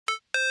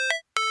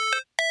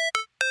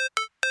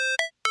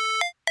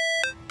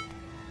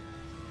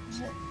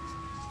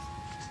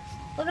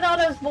Look at all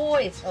those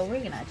boys. Oh,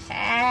 we're gonna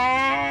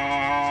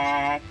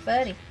attack,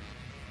 buddy.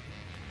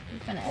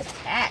 He's gonna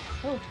attack.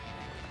 Ooh.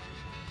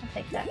 I'll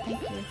take that.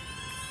 Thank you.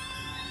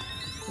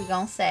 We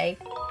gonna save.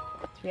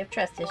 We have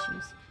trust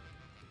issues.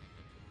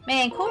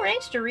 Man, Cool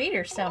Range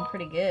Doritos sound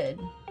pretty good.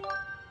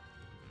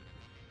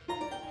 I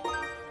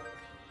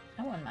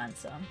wouldn't mind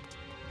some.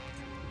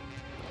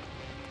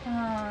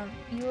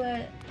 You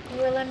would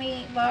let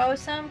me borrow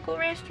some Cool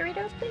Ranch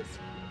Doritos, please?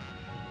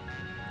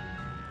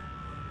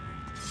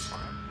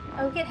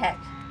 Oh, get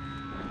hacked.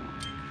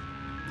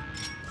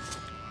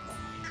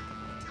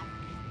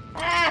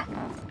 Ah!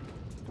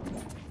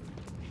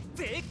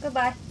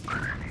 Goodbye.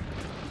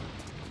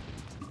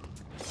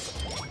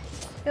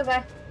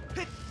 Goodbye.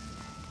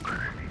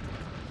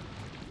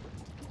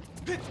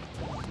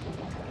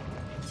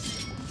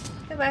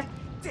 Goodbye.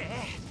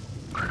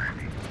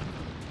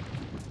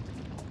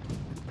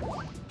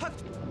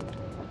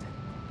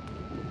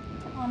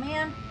 Oh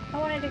man, I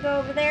wanted to go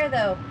over there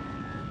though.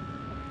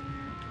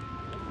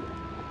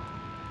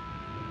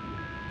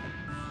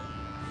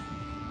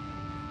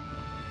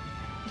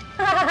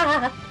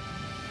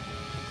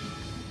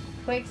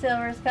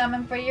 Quicksilver's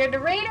coming for your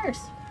Doritos.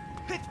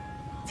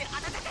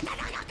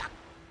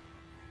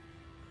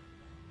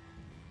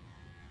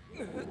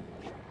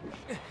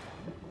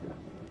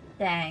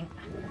 Dang.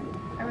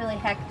 I really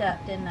hacked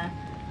up, didn't I?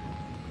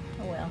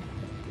 Oh well.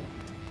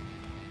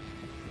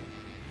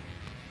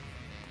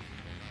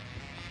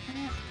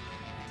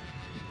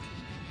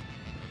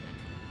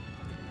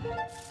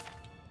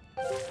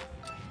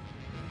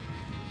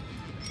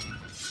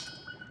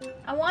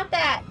 I want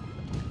that!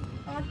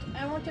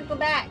 I want to go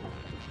back.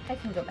 I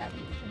can go back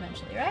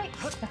eventually, right?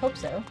 I hope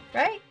so,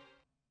 right?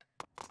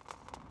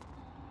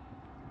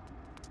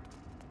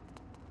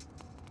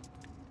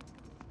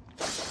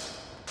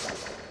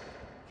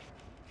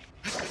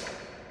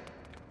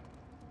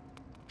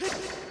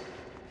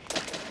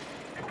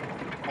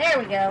 There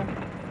we go.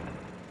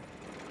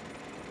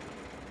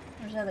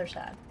 Where's the other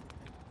side?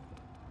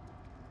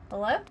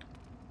 Hello?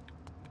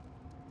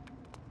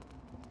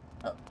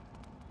 Oh.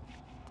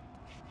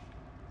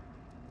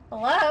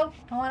 Hello?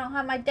 Oh, I don't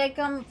have my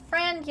deadgum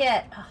friend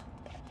yet. Oh,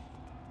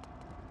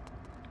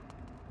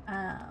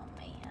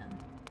 man.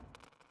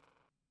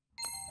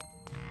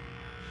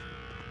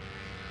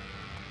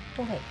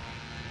 Oh, wait.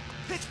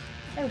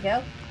 There we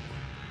go.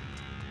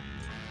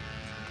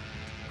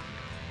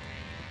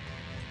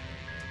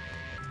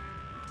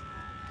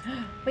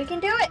 We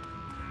can do it!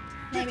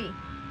 Maybe.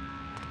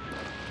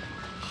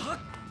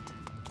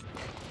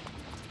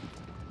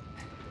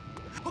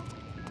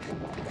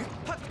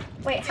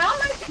 Wait, how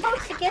am I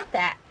supposed to get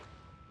that?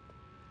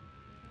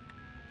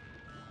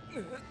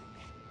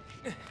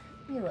 Let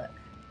me look.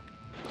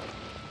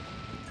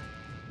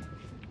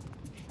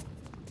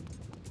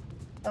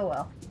 Oh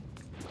well.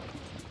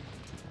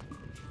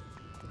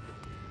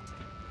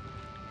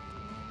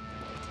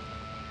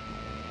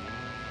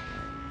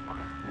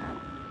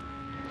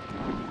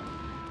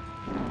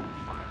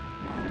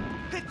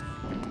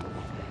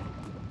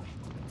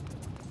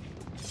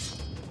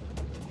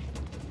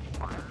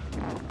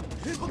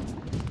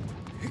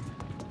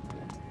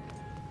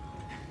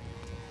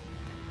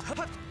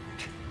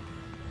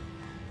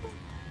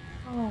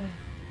 Oh.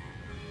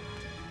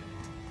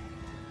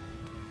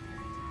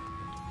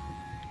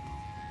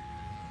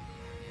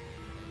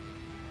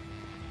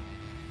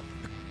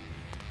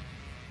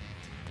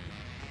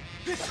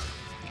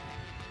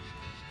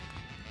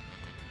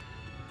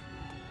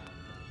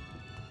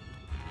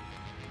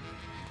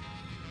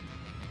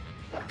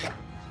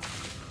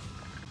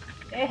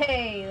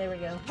 Hey, there we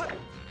go.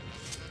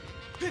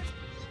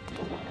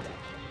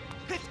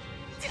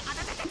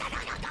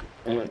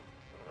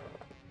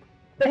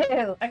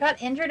 Boo! I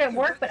got injured at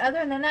work, but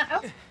other than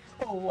that,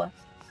 oh.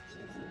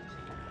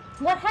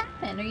 What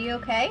happened? Are you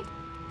okay?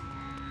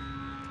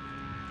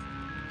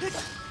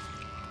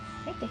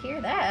 Hate to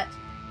hear that.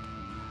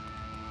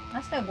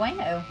 That's no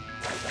bueno.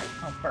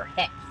 Oh, for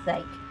heck's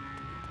sake.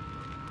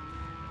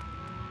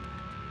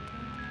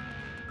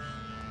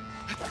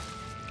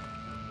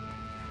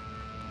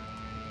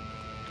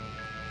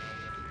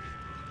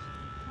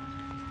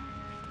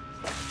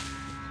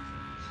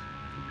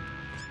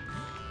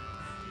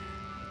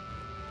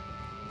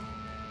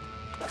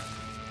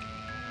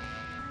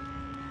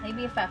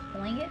 Maybe if I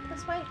fling it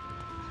this way?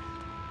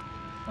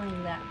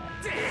 Fling that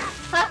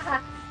way.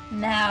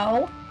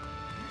 No!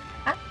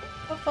 I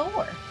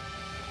before.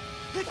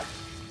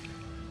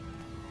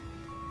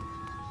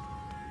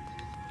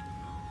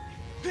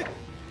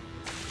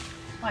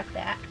 Like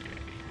that.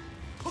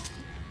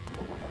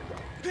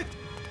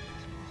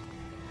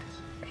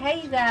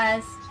 Okay, you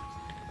guys.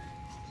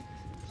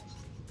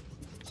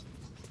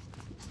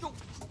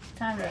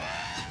 Time to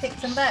kick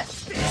some butt.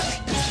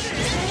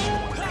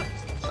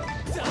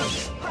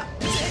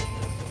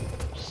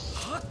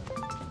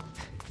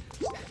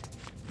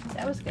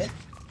 That was good.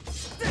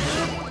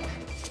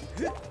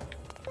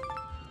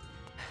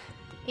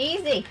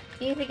 Easy.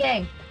 Easy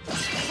game.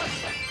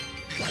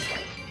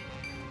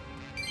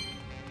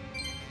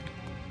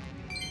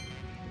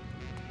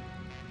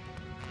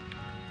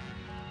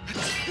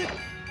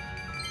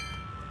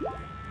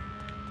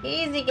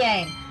 Easy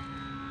game.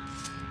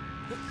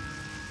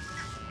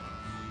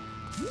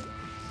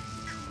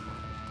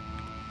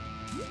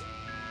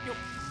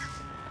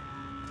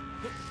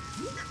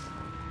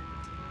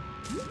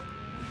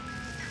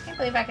 Can't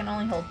believe I can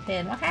only hold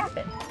pin. What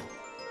happened?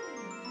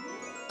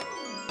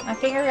 My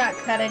finger got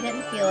cut. I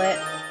didn't feel it.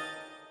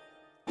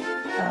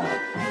 Oh,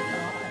 thank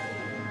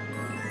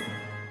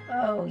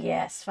God. Oh,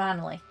 yes.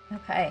 Finally.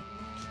 Okay.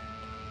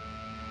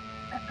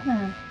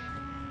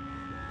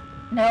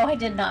 No, I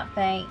did not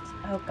faint.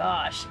 Oh,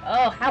 gosh.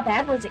 Oh, how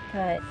bad was it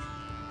cut?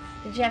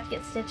 Did you have to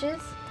get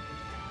stitches?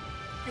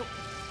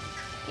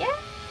 Yeah.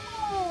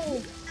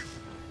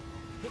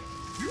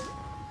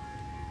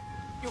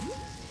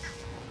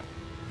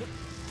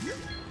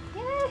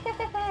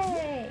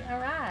 Yay! All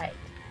right.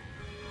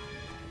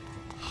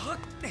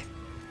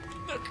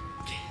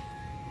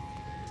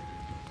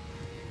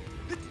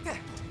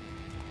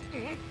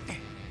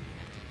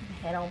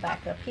 Head on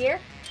back up here.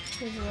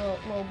 Here's a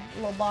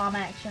little bomb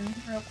action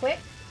real quick.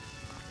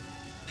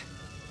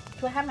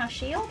 Do I have my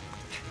shield?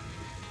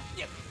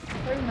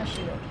 Where's my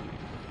shield?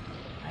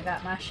 I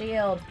got my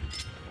shield.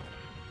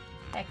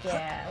 Heck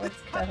yeah,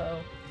 let's go.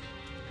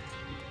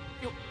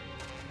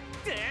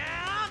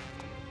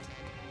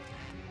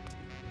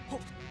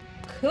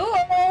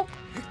 Cool!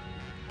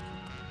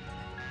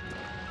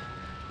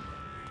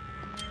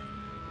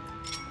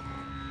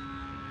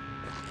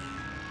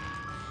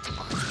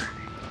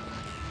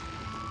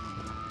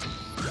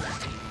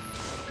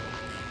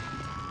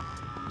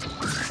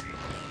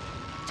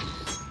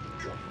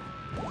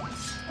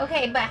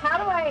 Okay, but how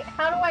do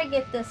I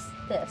get this?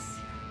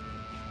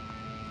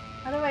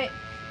 How do I?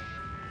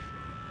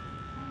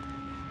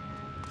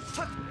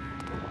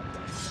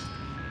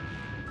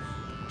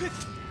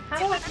 How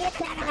do I get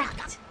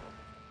that?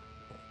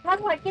 How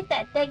do I get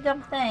that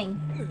daggum thing?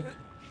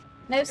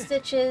 No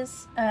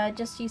stitches.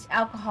 Just use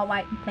alcohol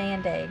wipe and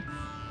Band-Aid.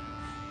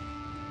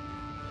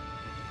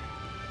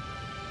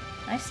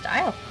 Nice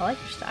style. I like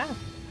your style.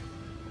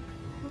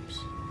 Oops.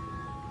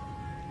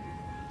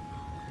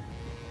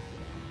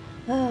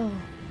 Oh.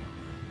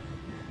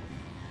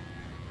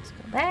 Let's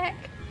go back.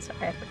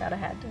 Sorry, I forgot I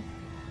had to.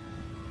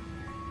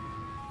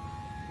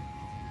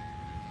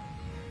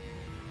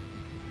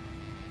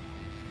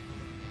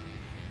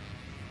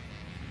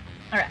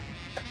 Alright.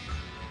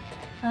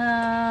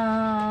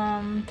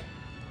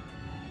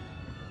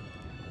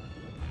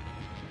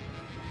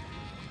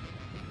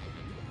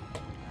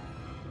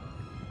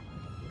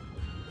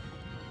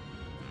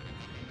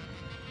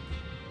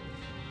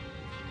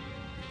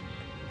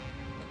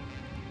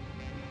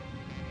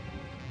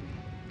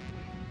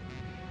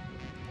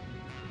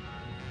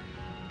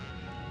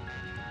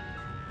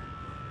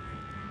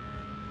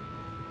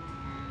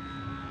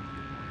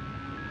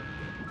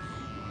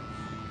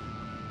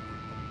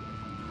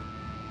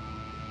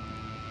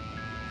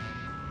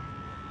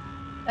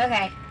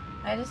 Okay,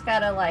 I just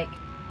gotta like...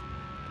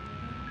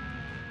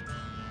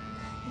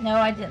 No,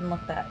 I didn't look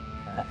that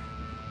up.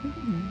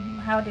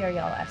 How dare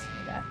y'all ask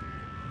me that?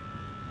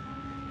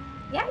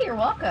 Yeah, you're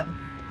welcome.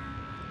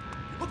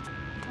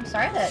 I'm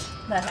sorry that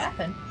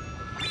happened.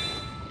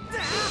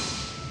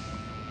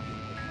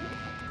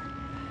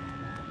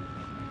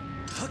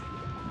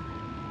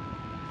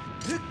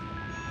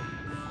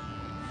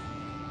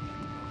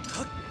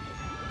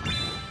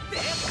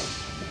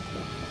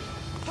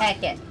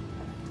 Heck it.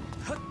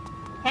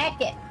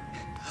 Heck it.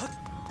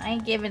 I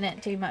ain't giving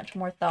it too much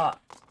more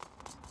thought.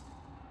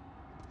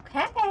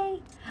 Okay.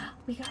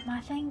 We got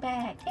my thing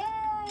back.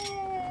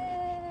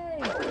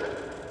 Yay!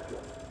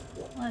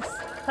 Let's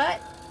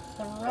cut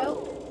the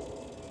rope.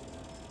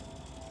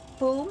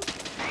 Boom.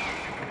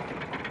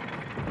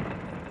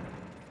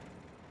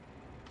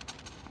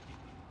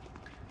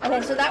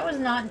 Okay, so that was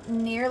not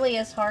nearly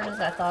as hard as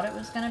I thought it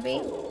was going to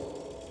be.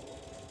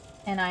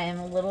 And I'm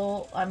a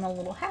little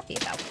happy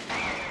about it.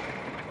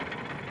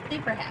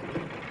 Super happy.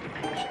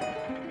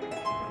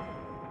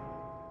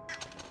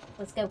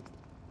 Let's go.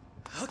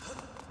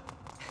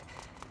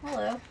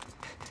 Hello.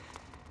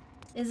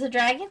 Is it a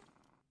dragon?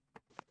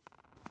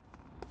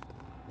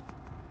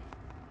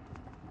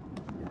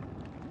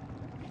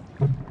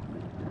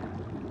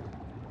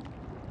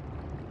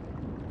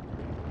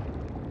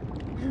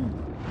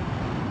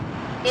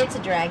 It's a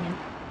dragon.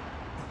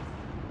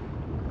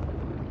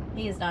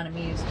 He is not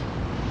amused.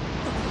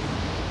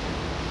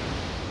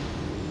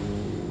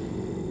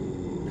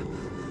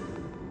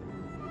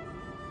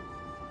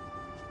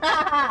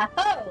 Ha ha!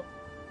 Ho!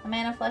 A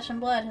man of flesh and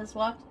blood has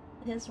walked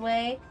his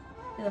way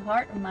to the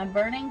heart of my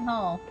burning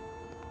hull.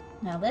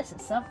 Now this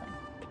is something.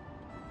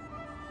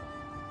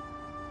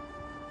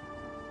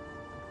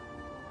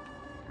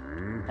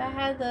 If I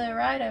had the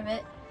right of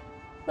it,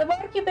 the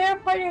mark you bear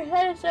upon your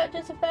head is not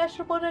just a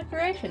fashionable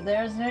decoration.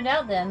 There is no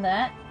doubt then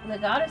that the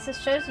goddess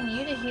has chosen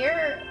you to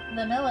hear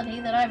the melody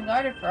that I've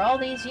guarded for all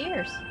these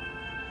years.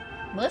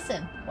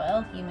 Listen,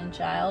 well, human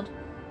child,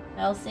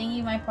 I'll sing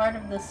you my part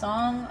of the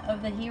song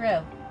of the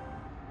hero.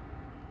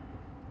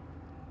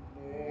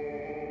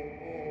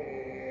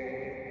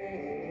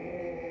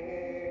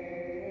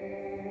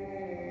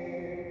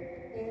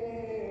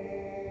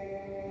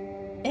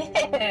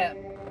 I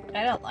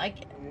don't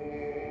like it.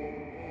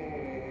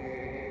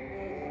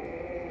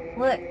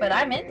 Look, but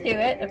I'm into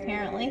it,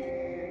 apparently.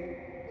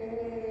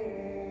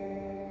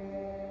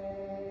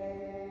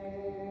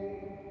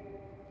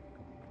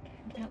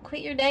 Don't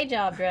quit your day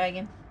job,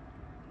 dragon.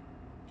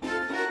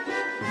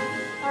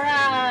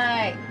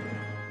 Alright!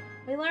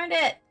 We learned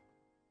it!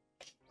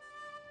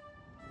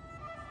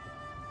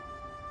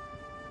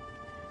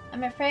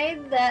 I'm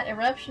afraid that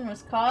eruption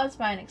was caused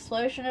by an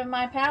explosion of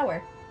my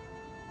power.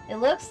 It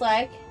looks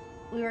like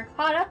we were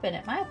caught up in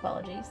it. My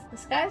apologies. The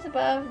skies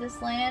above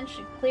this land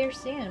should clear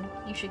soon.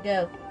 You should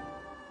go.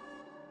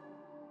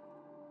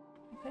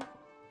 Okay.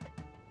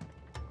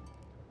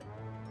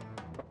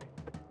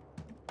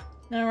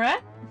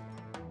 Alright.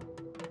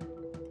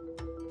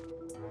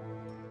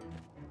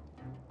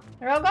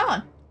 They're all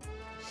gone.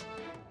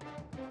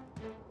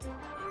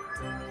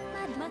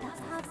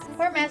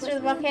 Port Master, the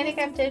volcanic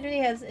activity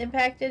has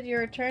impacted your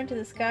return to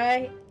the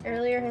sky.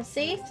 Earlier has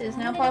ceased. It is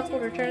now possible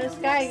to return to the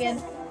sky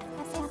again.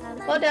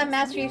 Well done,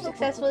 Master. You've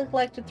successfully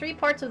collected 3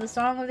 parts of the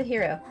Song of the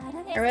Hero.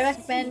 I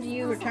recommend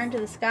you return to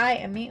the sky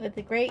and meet with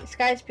the great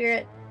sky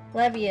spirit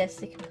Levius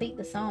to complete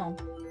the song.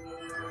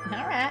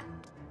 Alright.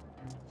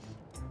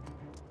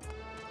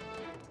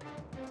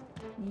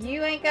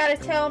 You ain't gotta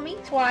tell me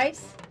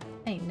twice.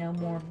 Ain't no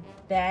more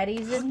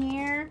baddies in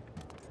here.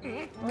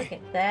 Look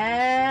at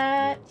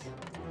that.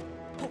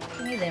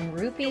 Give me them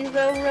rupees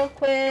though real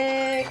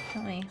quick.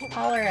 Let me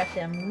holler at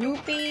them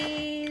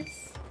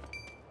rupees.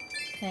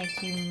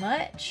 Thank you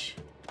much.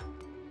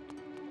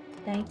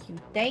 Thank you,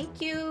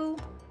 thank you.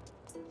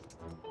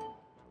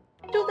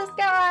 To the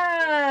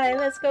sky!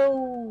 Let's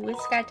go!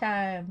 It's sky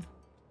time.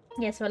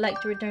 Yes, I'd like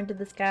to return to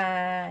the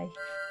sky.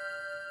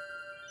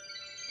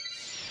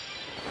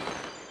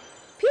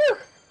 Phew!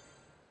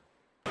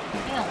 They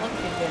don't look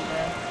too good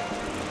though.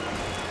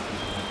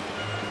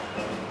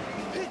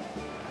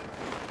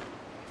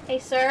 Hey,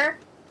 sir?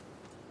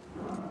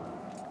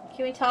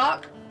 Can we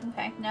talk?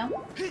 Okay,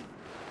 no?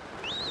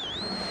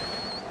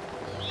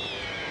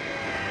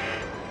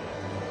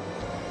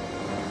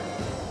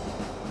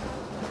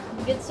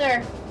 Good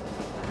sir.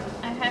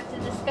 I have to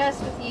discuss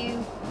with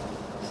you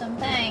some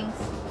things.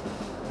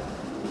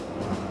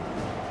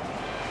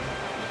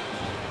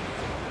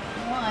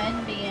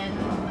 One being...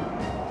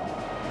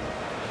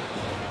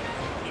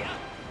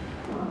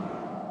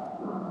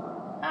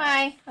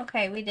 Hi.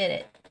 Okay, we did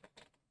it.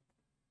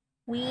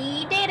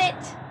 We did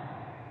it!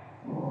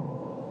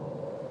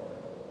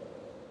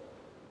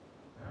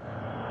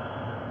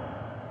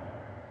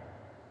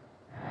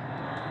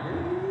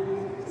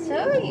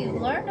 So, you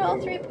learned all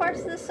 3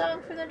 parts of the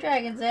song from the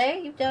dragons, eh?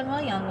 You've done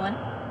well, young one.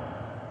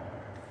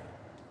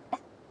 I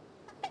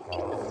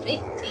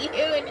speak to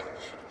you and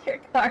your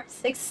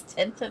car's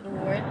extended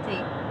warranty.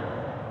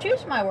 True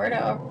to my word,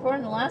 I will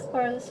perform the last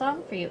part of the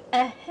song for you.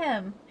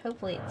 Ahem.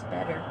 Hopefully it's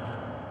better.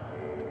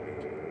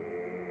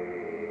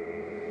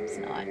 It's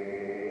not.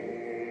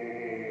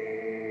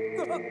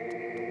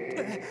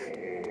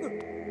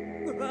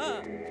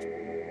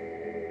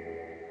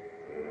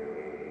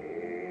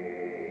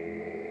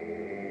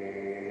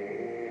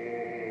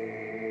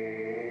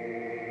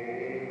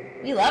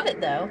 We love it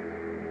though.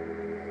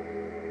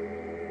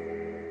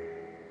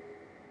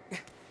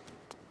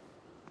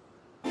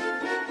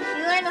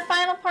 You learned the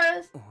final part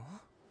of this.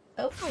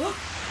 Oh.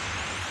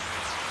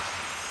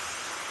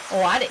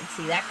 Oh, I didn't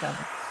see that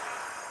coming.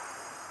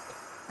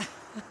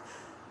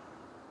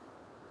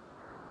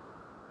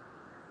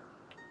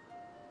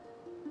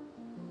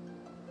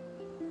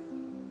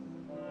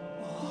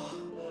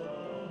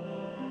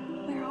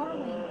 Where are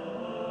we?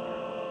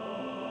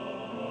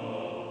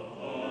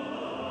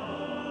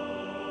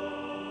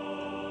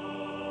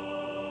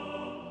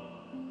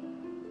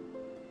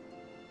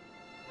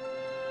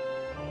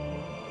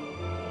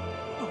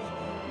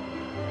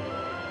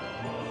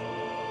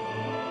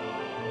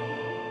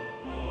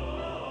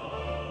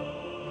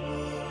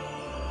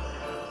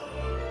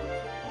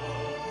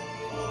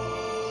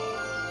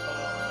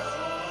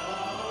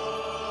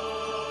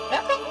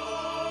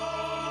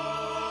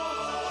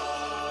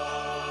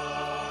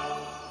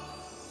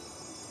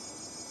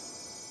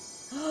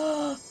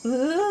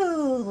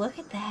 Ooh, look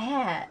at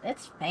that.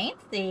 That's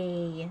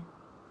fancy.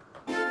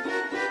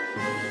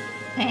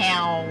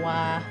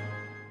 Ow.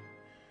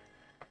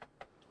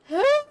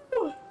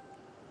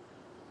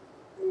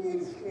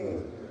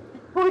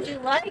 Would you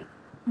like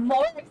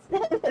more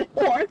extended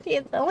warranty?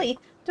 It's only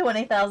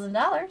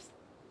 $20,000.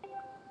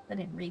 I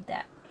didn't read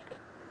that.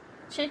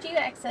 Should you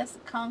access the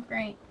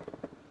conjuring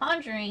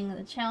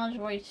the challenge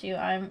awaits you,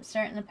 I'm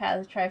certain the path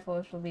of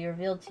Triforce will be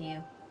revealed to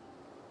you.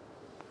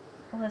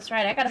 Well, that's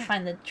right. I gotta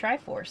find the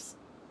Triforce.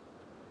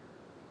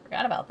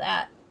 Forgot about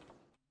that.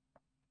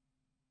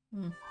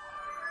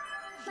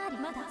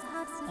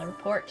 A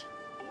report.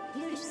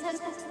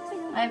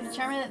 I have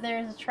determined that there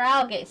is a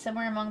trial gate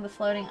somewhere among the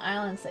floating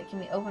islands that can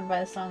be opened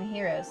by the Song of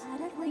Heroes.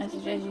 I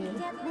suggest you...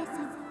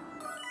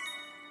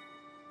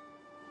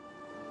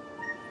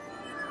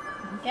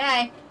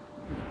 Okay.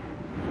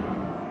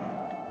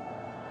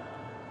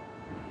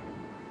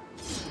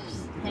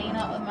 Just hanging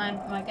out with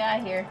my guy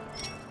here.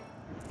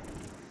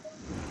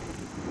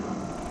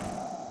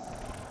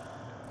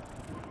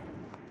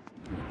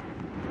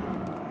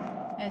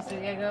 Okay, so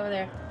we gotta go over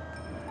there.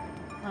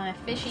 My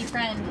fishy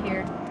friend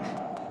here.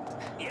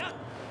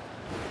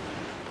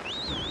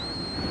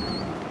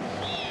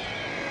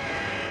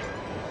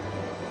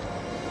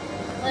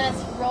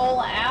 Let's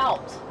roll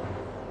out.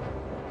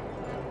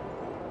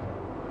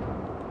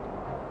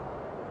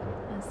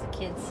 As the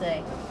kids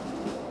say.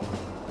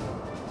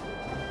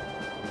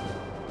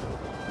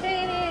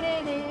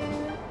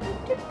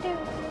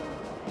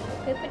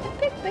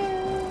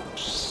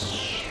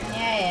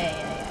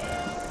 Yeah.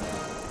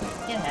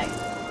 Get heck.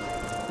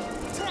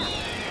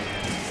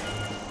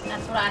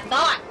 That's what I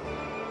thought.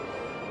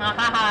 Ha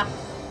ha ha.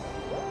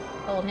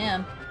 Told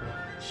him.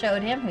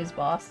 Showed him who's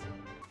boss.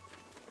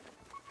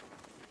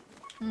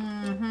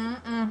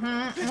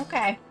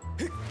 Okay.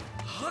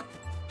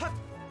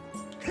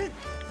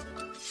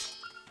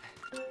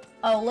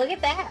 Oh, look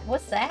at that.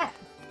 What's that?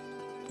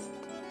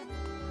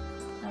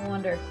 I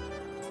wonder.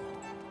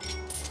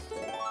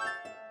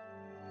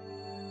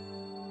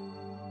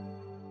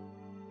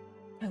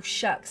 Oh,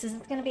 shucks. Is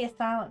it going to be a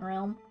silent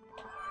realm?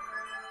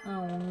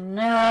 Oh,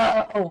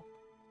 no.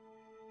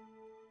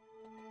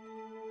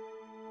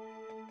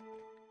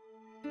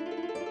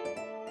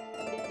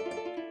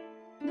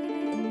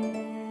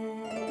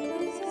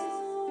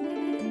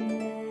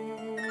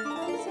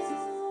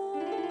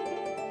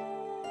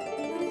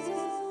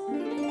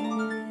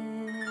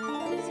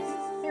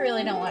 They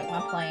really don't like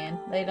my plan.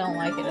 They don't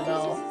like it at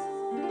all.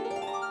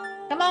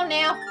 Come on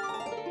now.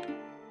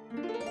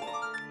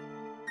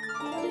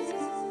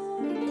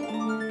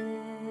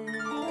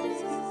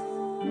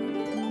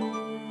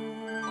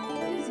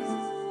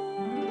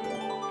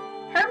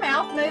 Her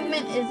mouth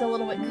movement is a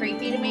little bit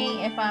creepy to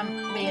me, if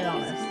I'm being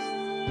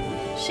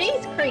honest.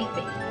 She's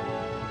creepy.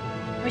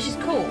 I mean, she's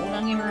cool,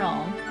 don't get me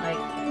wrong. Like,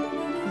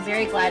 I'm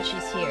very glad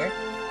she's here.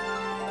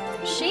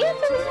 She is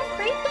a little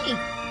creepy.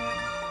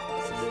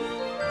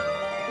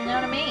 You know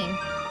what I mean?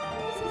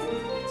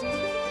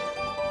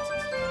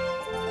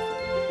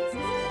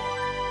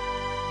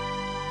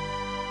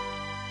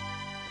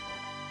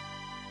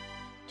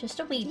 Just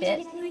a wee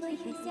bit.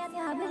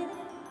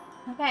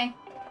 Okay.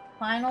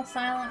 Final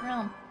silent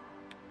realm.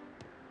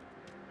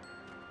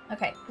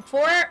 Okay,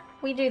 before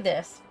we do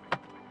this,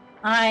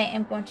 I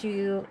am going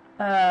to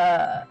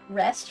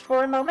rest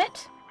for a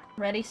moment.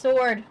 Ready,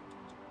 sword.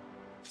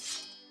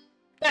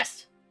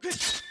 Rest!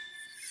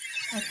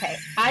 Okay,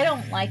 I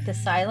don't like the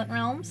silent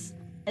realms.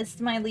 It's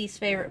my least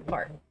favorite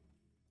part.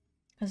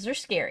 Because they're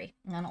scary,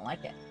 and I don't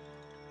like it.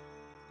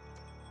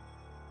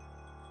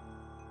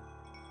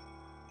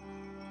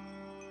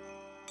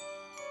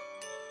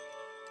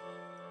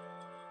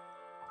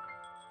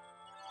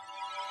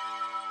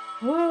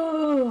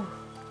 Woo!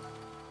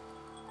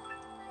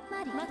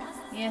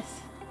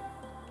 Yes.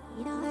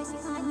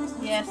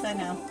 Yes, I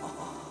know.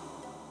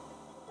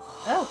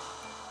 Oh!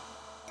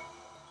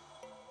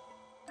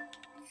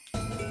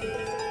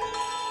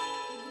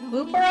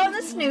 Whooper on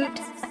the snoot!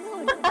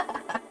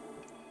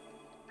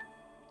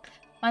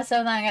 Myself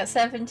and I got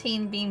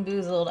 17 bean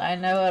boozled. I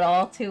know it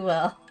all too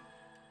well.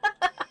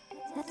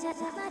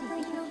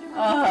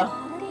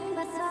 Oh.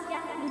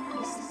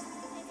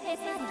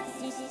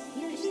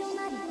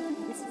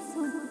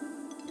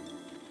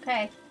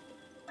 Okay.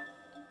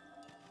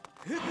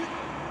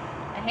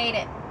 I hate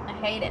it. I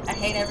hate it. I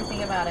hate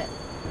everything about it.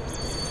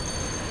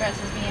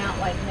 Stresses me out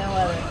like no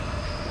other.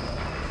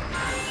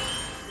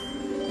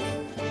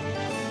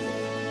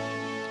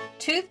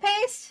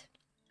 Toothpaste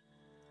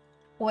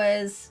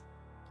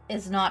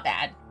is not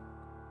bad.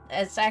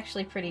 It's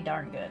actually pretty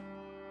darn good.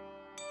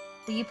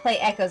 Will you play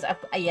Echoes?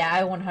 Yeah,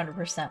 I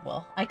 100%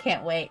 will. I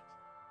can't wait.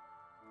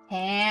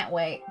 Can't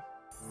wait.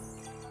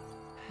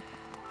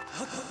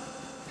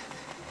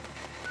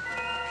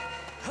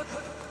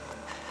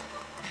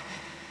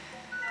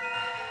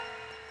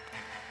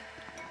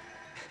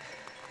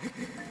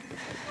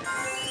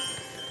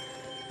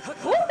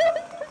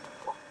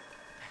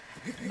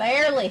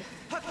 Barely.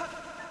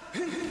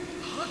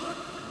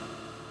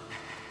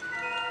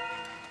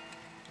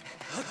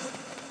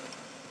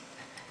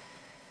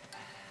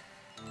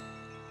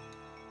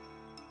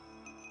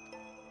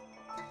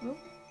 Oop.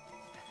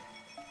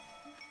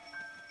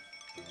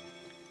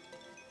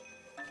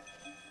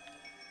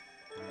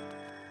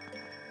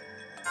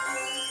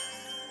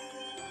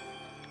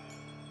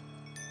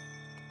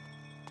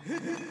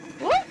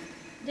 Whoop.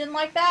 Didn't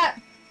like that.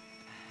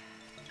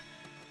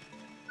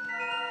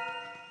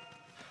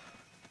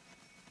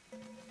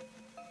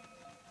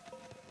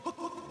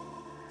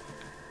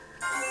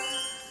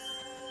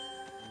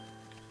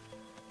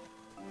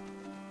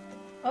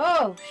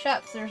 Oh,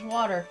 shucks, there's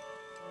water.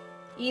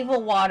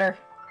 Evil water.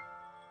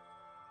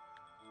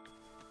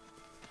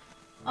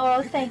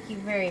 Oh, thank you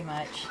very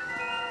much.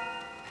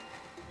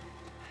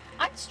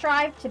 I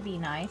strive to be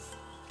nice.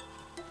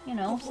 You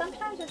know,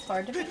 sometimes it's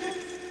hard to be nice.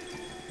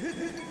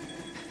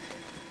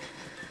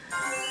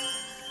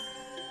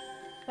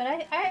 But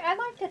I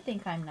like to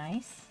think I'm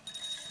nice.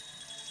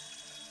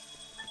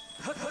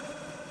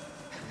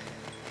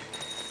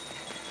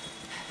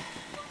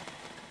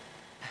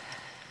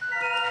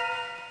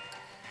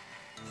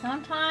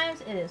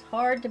 Sometimes it is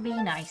hard to be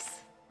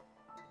nice.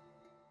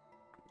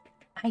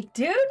 I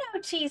do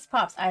know Cheese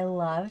Pops. I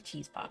love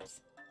Cheese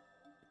Pops.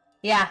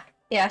 Yeah,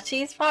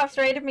 Cheese Pops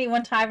rated me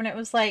one time and it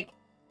was like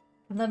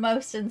the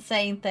most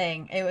insane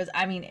thing. It was,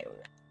 I mean, it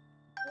was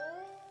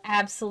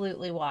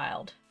absolutely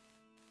wild.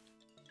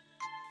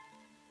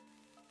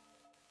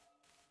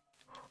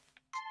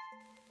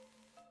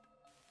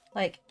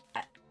 Like,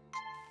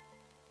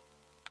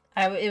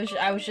 I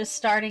was just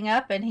starting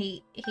up and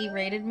he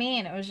rated me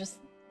and it was just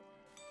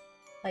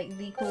like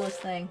the coolest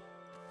thing.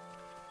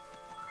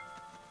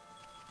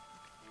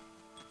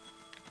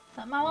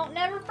 Something I won't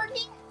never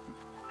forget.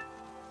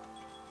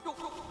 A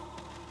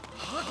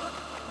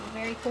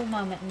very cool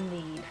moment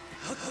indeed.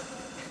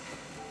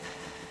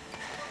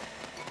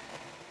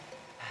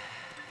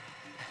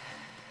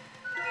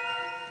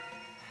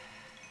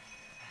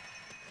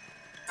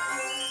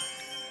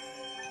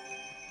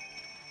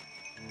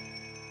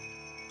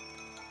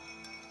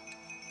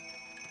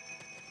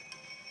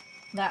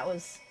 That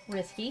was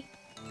risky.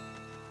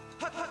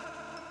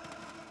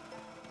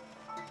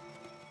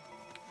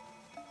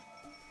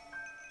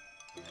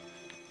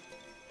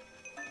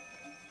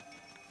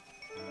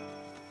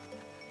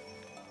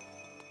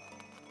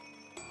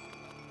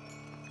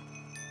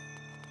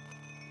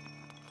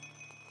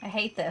 I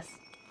hate this.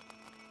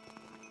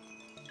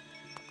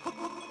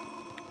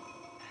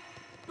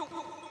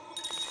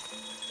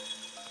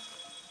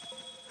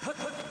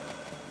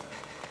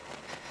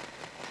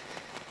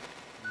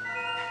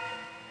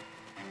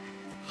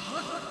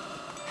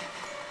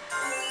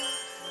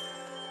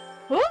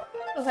 Whoop!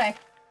 Okay.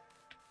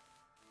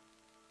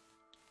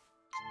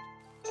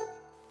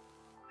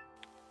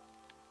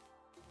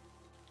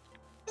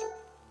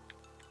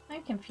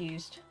 I'm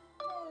confused.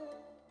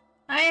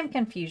 I am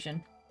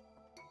confusion.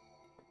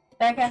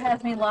 Becca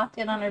has me locked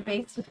in on her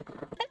base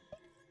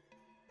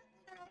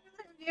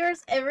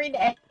viewers every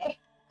day.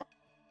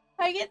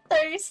 I get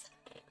thirst.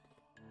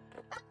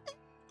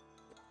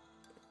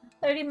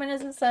 30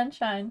 minutes of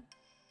sunshine.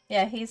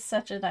 Yeah, he's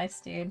such a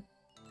nice dude.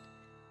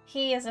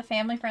 He is a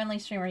family-friendly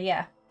streamer,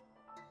 yeah.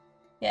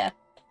 Yeah.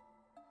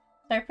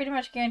 So I pretty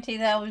much guarantee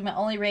that will be my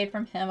only raid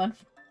from him,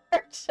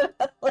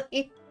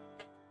 unfortunately.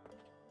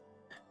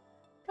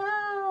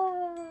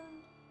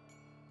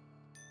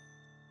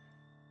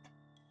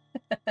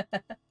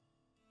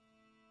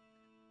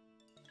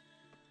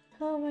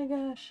 Oh my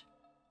gosh.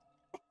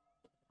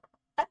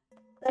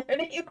 30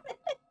 minutes.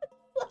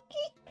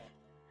 Lucky.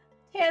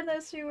 Yeah,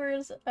 those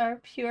viewers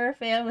are pure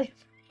family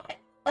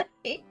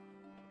friendly.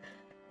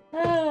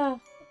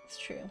 Oh, it's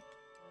true.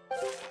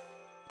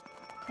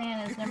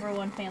 Tan is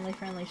 #1 family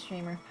friendly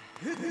streamer.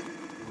 Oh,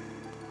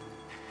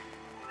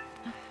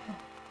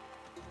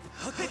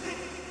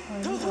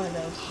 he's one of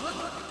those.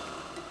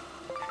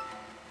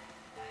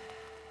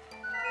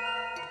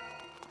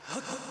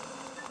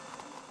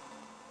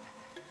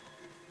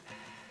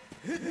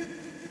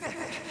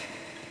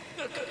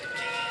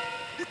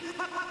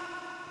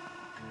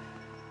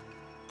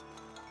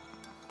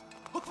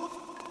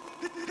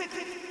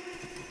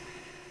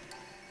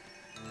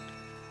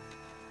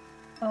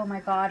 Oh my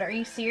god, are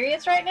you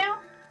serious right now?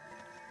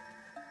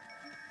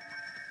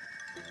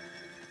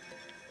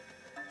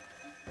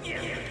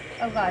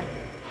 Oh god.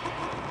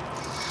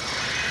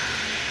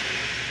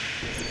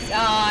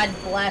 God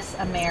bless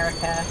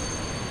America.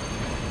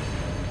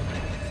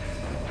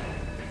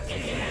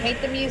 I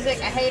hate the music.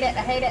 I hate it.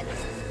 I hate it.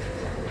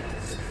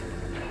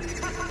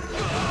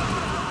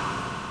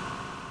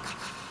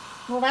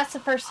 Well, that's the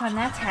first time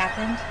that's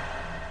happened.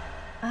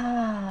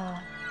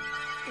 Ah.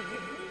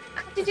 I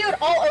have to do it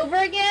all over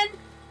again?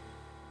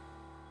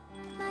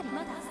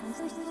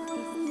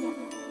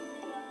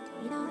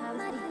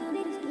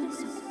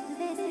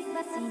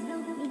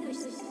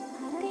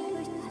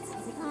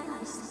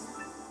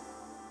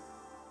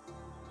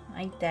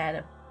 My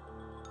dad.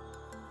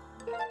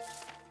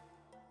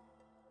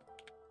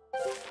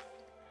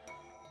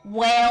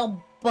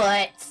 Well,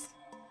 but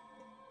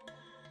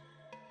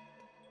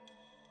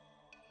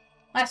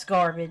that's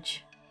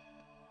garbage.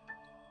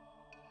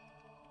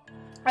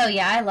 Oh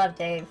yeah, I love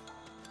Dave.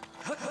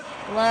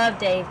 Love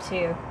Dave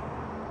too.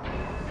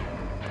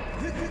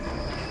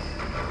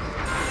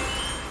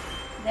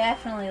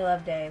 Definitely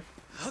love Dave.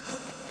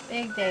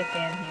 Big Dave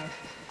fan here.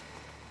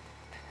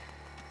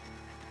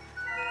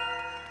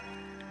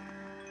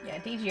 Yeah,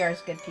 DGR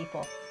is good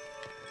people.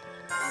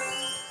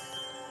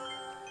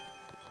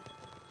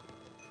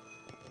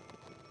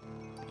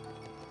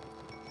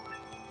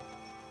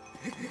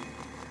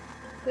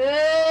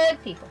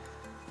 Good people.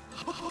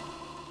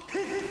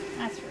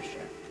 That's for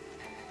sure.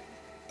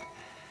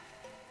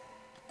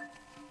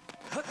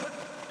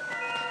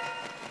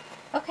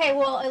 Okay,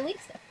 well, at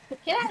least...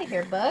 Get out of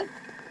here, bug.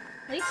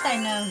 At least I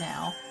know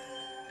now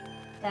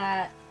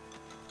that...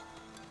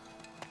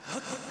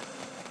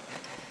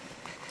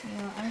 You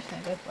know, I'm just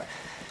gonna go for it.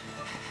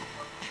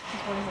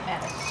 Because what does it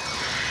matter?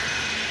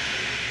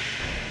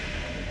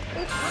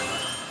 Oops.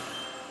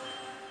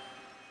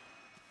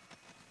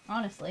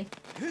 Honestly,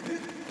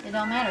 it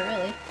don't matter,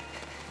 really.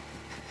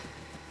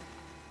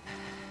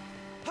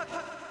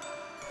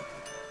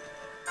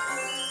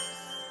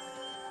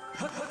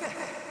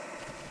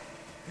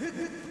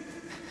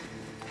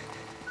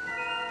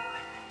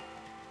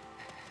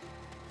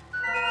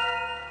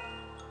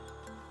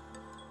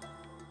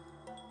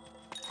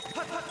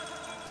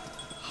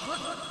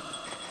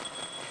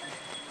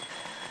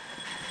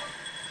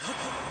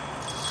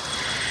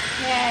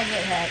 I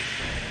get heck.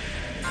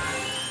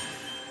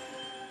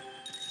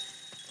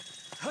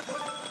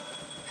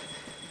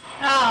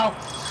 Oh,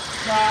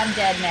 well, I'm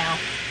dead now.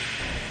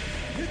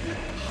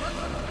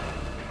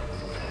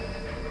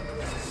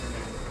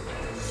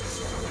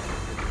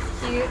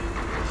 Cute.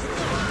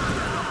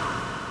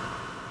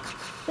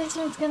 This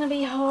one's gonna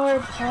be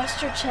hard.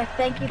 Posture check.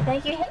 Thank you.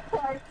 Thank you. Hey,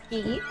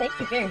 Clarky. Thank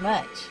you very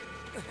much.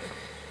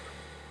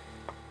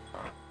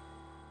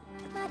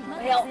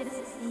 Well,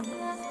 this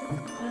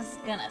is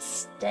gonna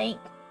stink.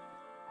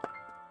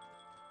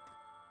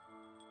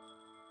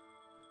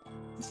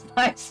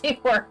 Spicy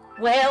work.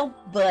 Well,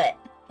 but.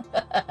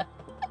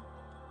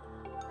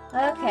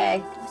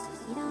 Okay.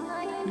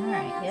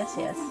 Alright, yes,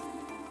 yes.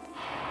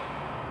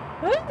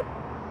 Woo!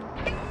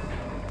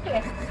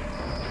 Yeah.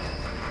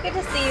 Good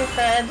to see you,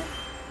 Fred.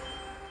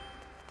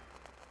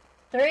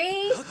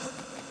 3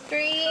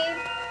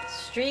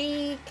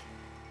 streak.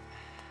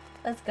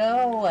 Let's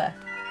go.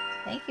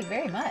 Thank you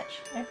very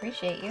much. I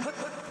appreciate you.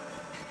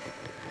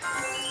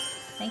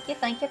 Thank you,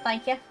 thank you,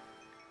 thank you.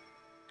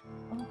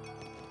 Oh.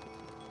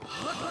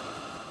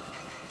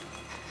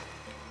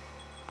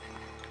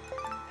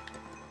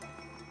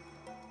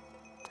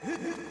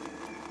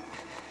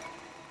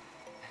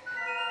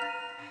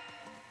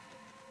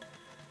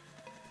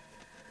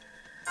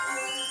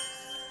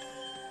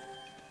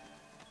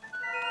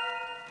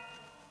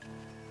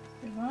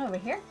 There's one over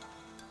here.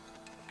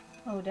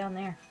 Oh, down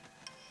there.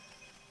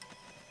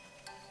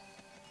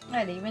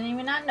 I didn't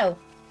even not know.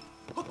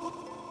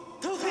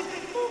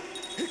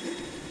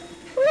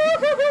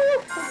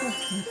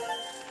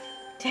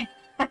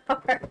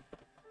 Tower.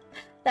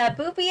 The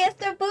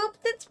boopiest of boops,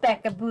 it's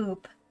Becca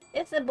Boop.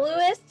 It's the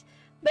bluest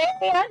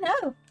baby I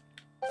know.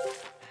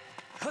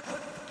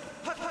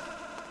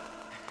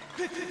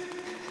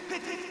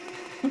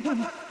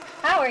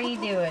 How are you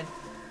doing?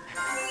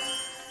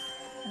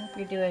 I hope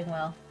you're doing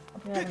well.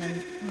 Hope you're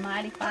having a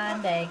mighty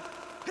fine day.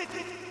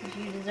 Because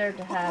you deserve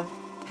to have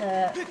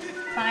the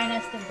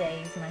finest of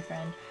days, my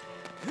friend.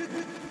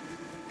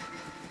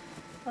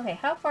 Okay,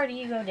 how far do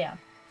you go down?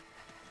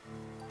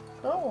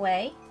 Go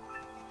away.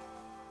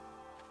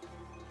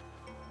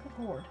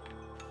 Good lord.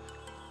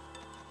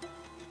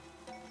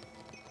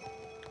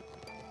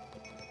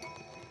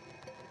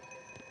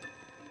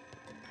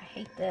 I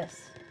hate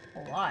this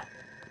a lot.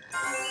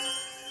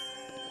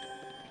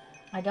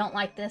 I don't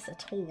like this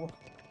at all.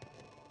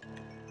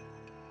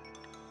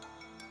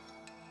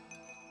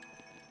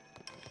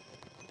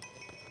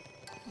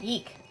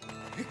 Eek.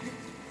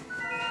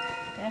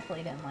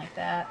 Definitely didn't like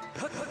that.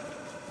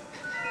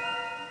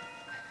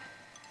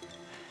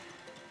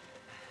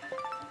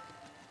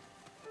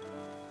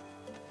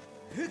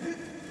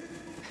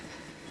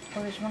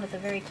 Oh, there's one at the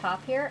very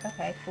top here?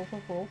 Okay, cool,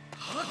 cool, cool.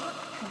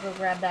 I'll go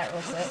grab that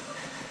real quick.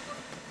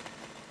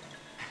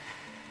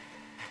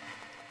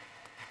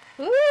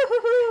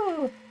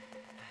 Woohoo!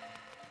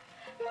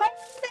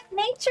 What's that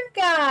nature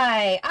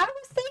guy? I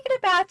was thinking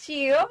about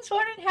you. I was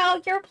wondering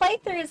how your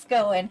playthrough is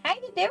going. How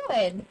you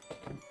doing?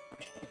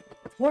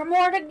 4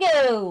 more to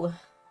go.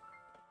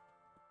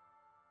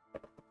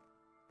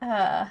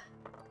 I'm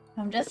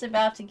just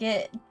about to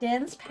get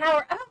Den's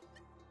power. Oh,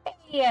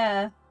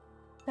 yeah.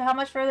 So how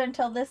much further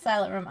until this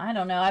silent room? I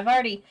don't know. I've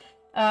already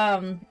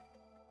gotten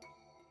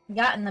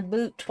the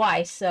boot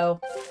twice, so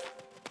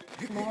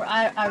Lord,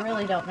 I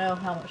really don't know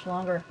how much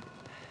longer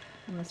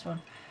on this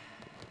one.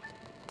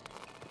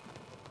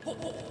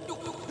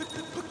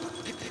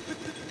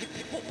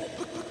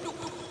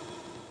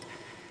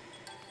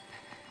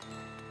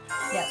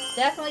 Yep,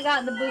 definitely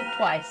gotten the boot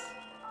twice.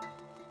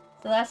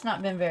 So that's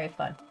not been very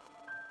fun.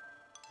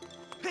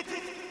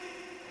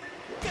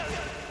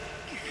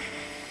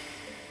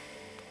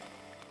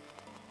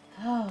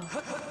 Oh.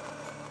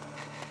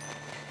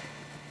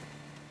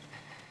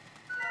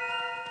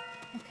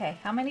 Okay,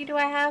 how many do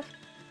I have?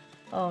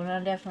 Oh,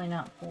 no, definitely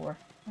not 4.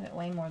 I got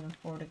way more than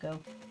 4 to go.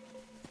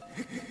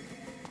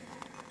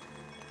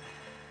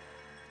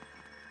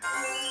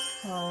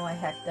 Oh, I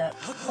hecked up.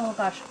 Oh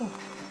gosh. Ooh.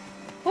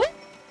 Ooh.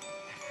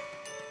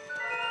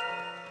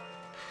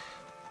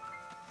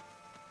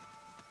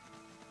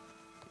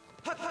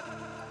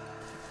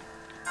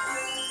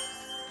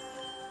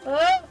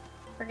 Oh!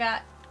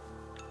 Forgot.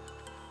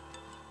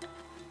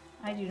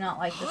 I do not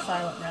like the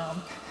Silent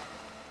Realm.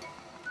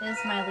 It is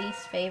my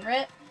least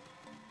favorite.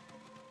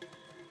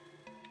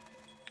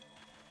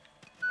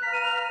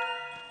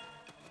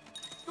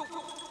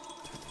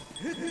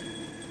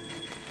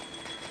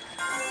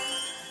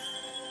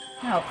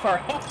 Oh, for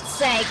heck's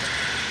sake!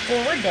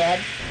 Well, we're dead.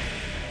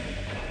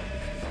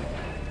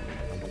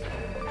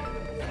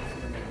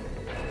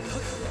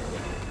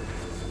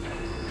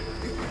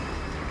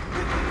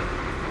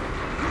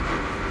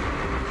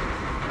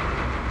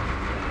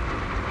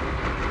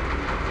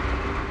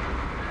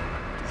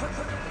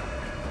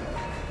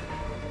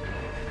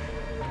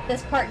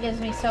 This part gives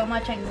me so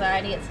much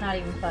anxiety, it's not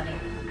even funny.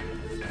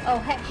 Oh,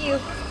 heck you!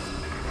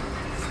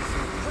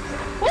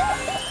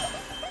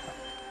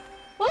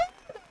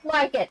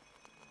 Like it.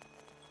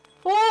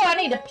 Oh, I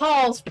need to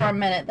pause for a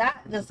minute.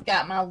 That just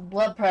got my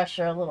blood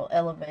pressure a little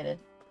elevated.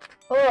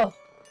 Oh,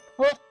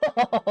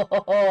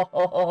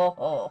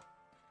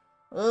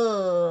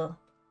 Ugh.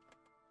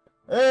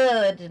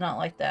 Ugh, I did not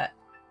like that.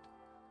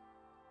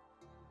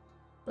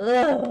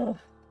 Ugh.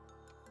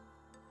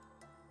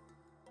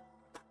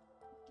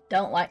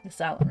 Don't like the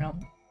Silent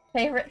Realm.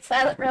 Favorite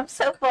Silent Realm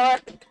so far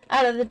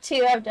out of the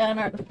two I've done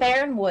are the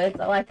Fair and Woods.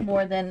 I like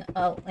more than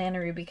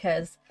Lanayru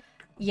because,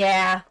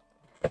 yeah.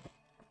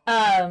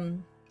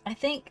 I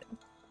think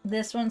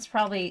this one's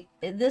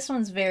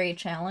very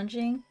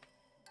challenging.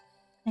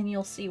 And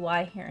you'll see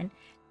why here in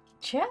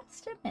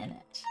just a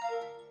minute.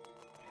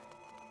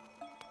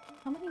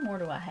 How many more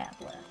do I have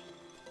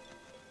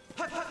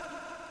left?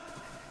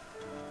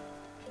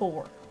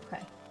 4.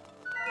 Okay.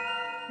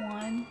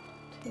 1,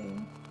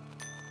 2.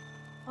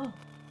 Oh.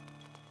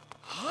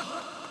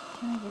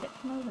 Can I get it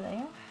from over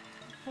there?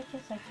 I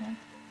guess I can.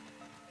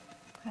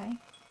 Okay.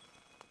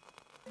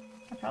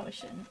 I probably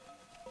shouldn't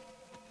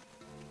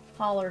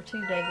holler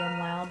too daggum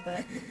loud,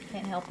 but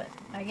can't help it.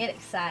 I get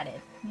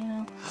excited, you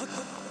know?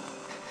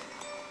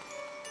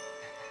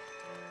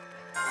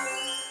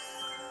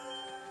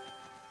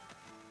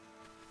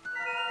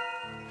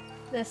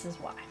 This is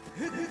why.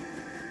 This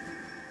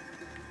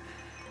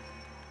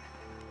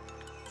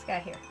guy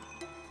here.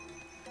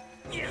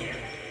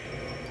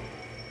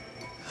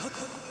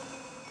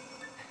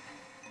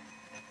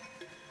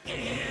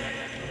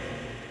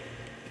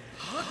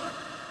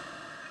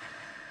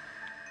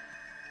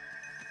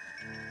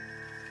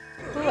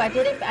 Ooh, I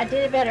did it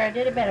better.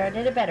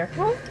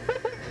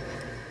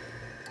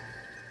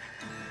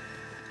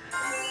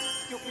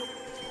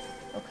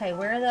 Okay,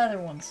 where are the other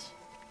ones?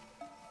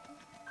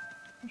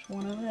 There's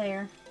one over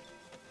there.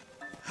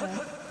 Okay.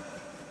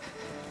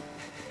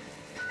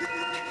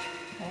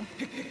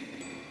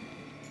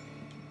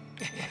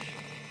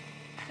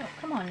 Oh,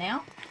 come on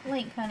now.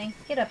 Link, honey.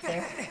 Get up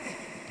there.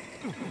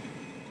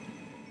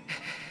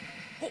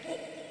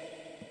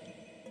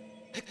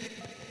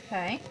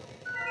 Okay.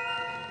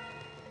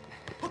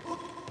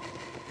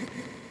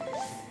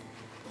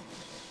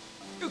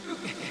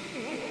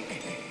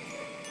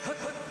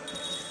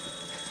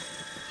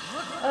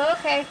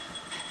 Okay.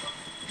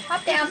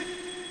 Hop down.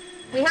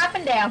 We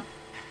hopping down.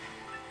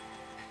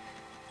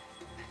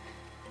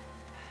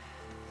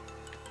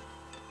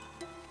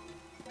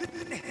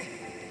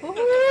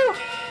 Woohoo!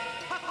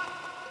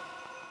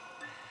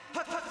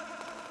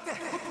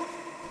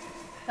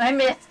 I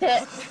missed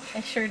it.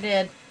 I sure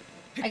did.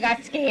 I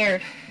got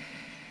scared.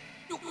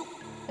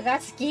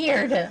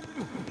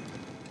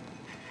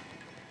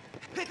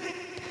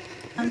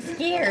 I'm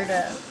scared.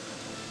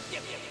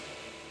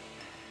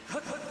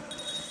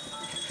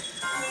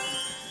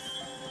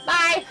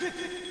 Bye!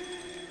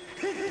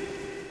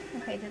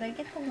 Okay, did I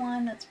get the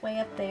one that's way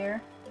up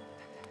there?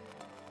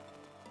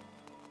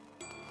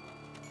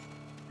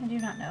 I do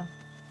not know.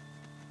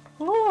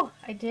 Ooh,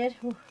 I did.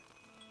 Ooh.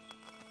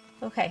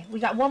 Okay, we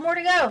got one more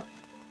to go.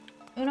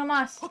 Uno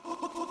mas.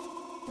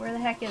 Where the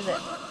heck is it?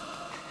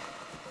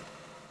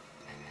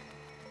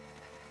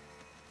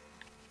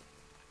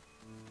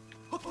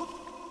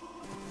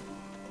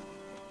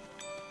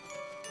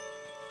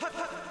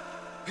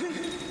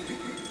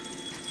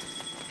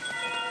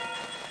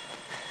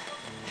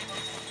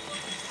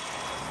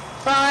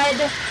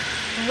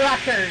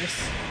 Fuddruckers.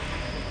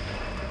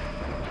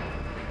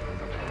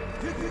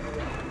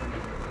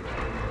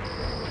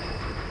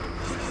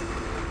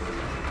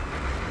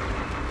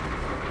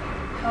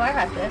 Oh, I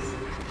got this.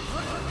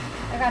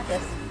 I got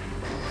this.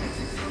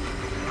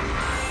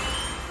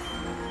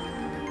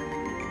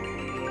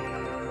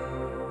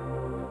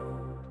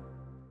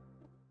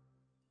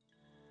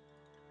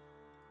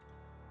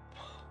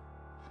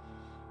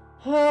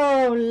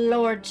 Oh,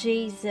 Lord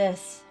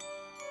Jesus.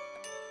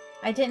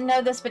 I didn't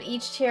know this, but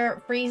each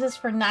chair freezes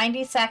for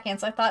 90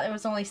 seconds. I thought it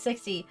was only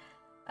 60,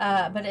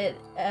 but it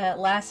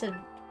lasted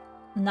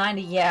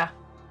 90. Yeah.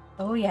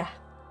 Oh, yeah.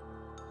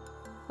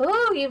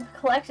 Oh, you've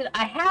collected.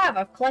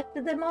 I've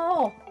collected them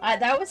all.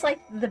 That was like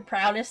the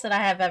proudest that I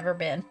have ever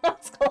been. I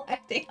was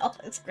collecting all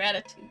those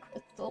gratitude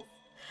crystals.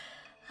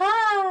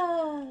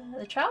 Ah,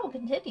 the trial will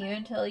continue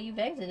until you've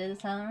exited the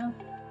Silent Realm.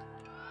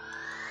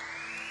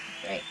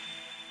 Great.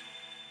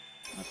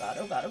 Oh god,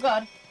 oh god, oh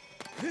god.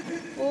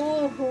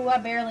 Ooh, I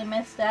barely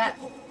missed that.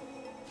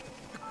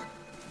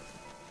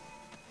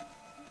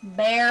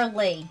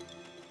 Barely.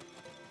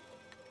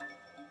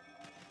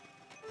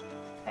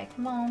 Okay,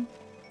 come on.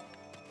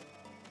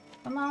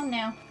 Come on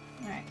now.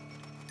 Alright.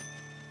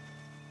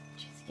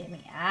 Just get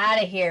me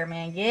out of here,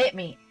 man. Get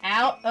me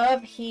out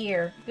of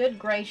here. Good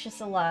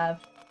gracious alive.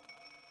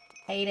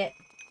 Hate it.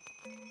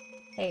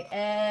 Hate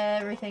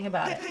everything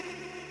about it.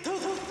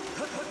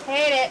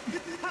 Hate it.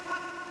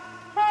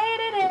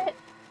 Hated it.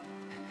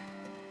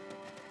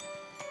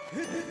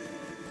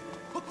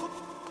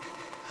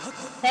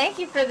 Thank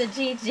you for the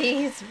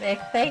GGs, Vic.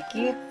 Thank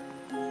you.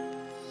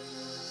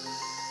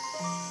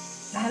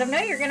 I don't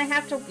know. You're gonna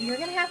have to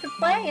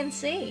play and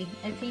see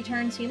if he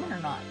turns human or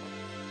not.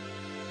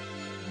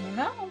 I don't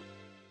know.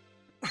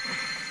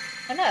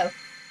 I know.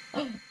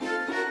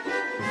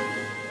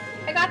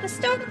 I got the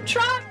Stone of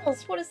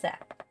Trials. What is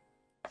that?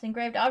 with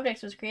engraved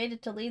objects was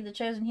created to lead the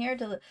chosen hero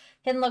to the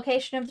hidden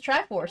location of the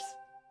Triforce.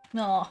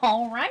 Oh,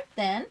 alright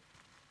then.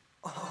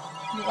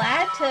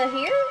 Glad to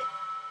hear it.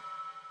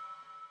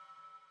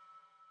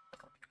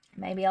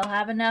 Maybe I'll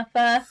have enough,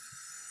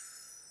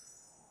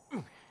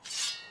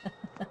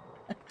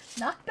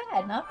 Not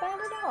bad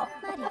at all.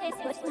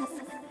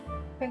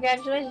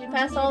 Congratulations, you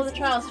passed all the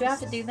trials. Do I have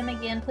to do them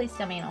again? Please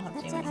tell me I don't have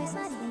to do them again.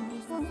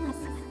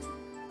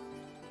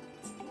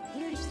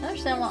 Another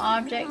similar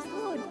object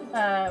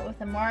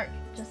with a mark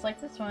just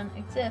like this one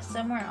exists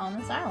somewhere on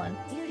this island.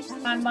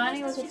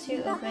 Combining with the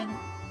two open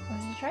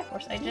with the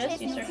Triforce. I just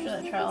search for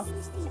that trial.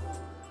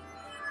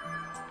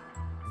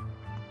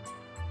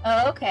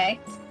 Oh, okay.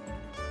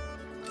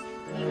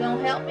 You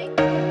gonna help me?